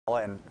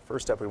And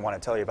first up, we want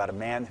to tell you about a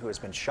man who has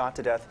been shot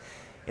to death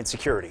in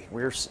Security.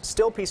 We're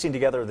still piecing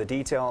together the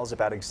details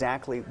about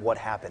exactly what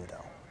happened,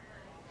 though.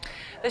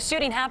 The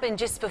shooting happened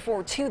just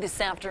before 2 this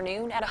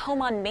afternoon at a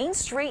home on Main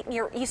Street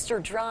near Esther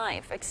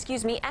Drive.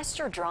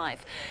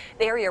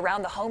 The area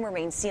around the home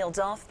remains sealed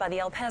off by the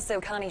El Paso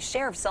County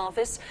Sheriff's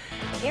Office.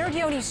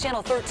 KRDO News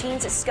Channel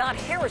 13's Scott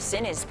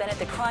Harrison has been at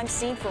the crime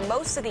scene for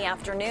most of the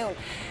afternoon.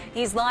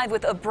 He's live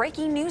with a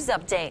breaking news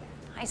update.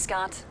 Hi,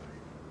 Scott.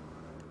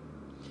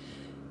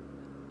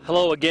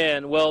 Hello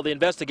again. Well, the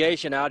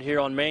investigation out here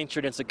on Main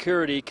Street in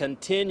Security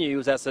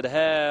continues as it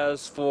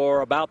has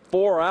for about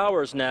 4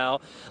 hours now.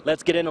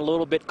 Let's get in a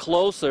little bit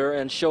closer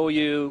and show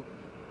you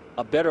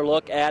a better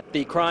look at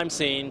the crime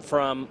scene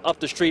from up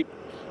the street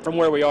from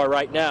where we are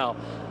right now.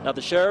 Now,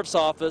 the Sheriff's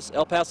Office,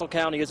 El Paso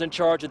County, is in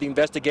charge of the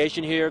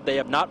investigation here. They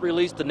have not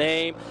released the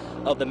name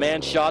of the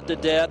man shot to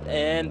death,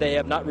 and they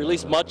have not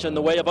released much in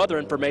the way of other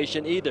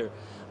information either.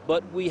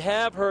 But we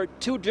have heard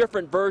two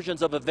different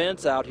versions of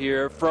events out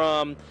here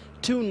from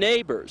two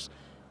neighbors.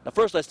 Now,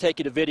 first, let's take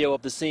you to video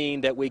of the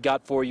scene that we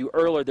got for you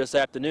earlier this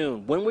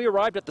afternoon. When we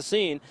arrived at the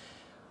scene,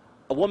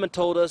 a woman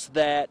told us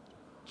that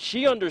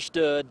she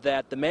understood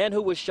that the man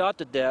who was shot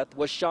to death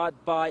was shot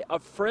by a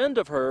friend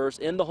of hers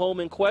in the home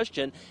in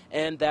question,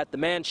 and that the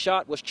man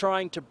shot was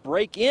trying to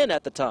break in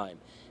at the time.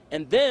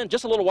 And then,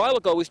 just a little while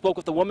ago, we spoke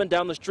with a woman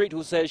down the street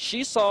who says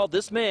she saw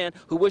this man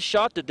who was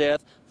shot to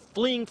death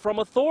fleeing from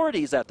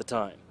authorities at the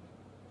time.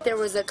 There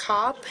was a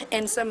cop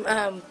and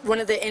one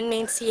of the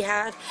inmates he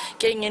had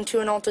getting into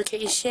an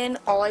altercation.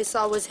 All I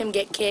saw was him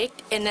get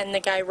kicked, and then the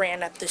guy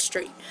ran up the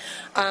street.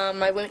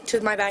 I went to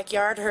my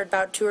backyard, heard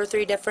about 2 or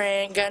 3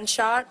 different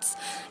gunshots,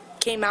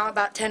 came out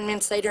about 10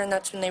 minutes later, and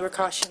that's when they were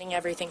cautioning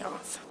everything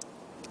off.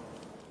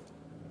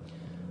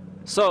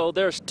 So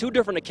there's two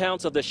different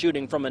accounts of the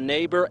shooting, from a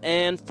neighbor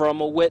and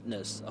from a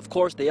witness. Of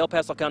course, the El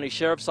Paso County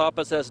Sheriff's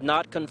Office has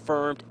not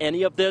confirmed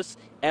any of this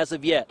as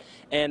of yet.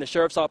 And the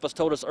Sheriff's Office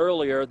told us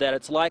earlier that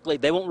it's likely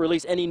they won't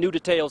release any new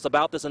details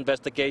about this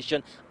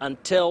investigation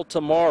until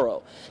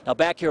tomorrow. Now,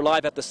 back here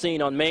live at the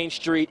scene on Main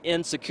Street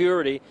in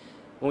Security,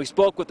 when we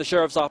spoke with the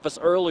Sheriff's Office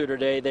earlier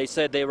today, they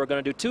said they were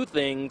going to do 2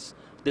 things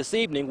this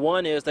evening.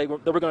 One is they were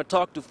going to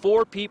talk to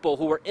 4 people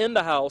who were in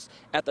the house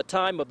at the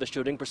time of the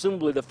shooting,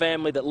 presumably the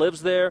family that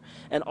lives there,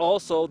 and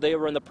also they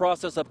were in the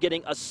process of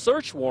getting a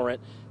search warrant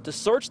to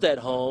search that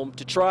home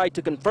to try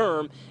to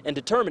confirm and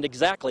determine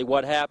exactly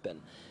what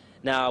happened.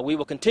 Now, we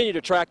will continue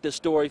to track this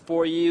story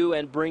for you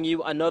and bring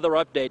you another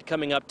update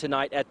coming up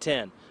tonight at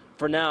 10.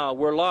 For now,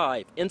 we're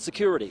live in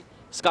Security.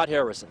 Scott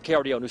Harrison,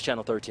 KRDO News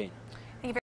Channel 13.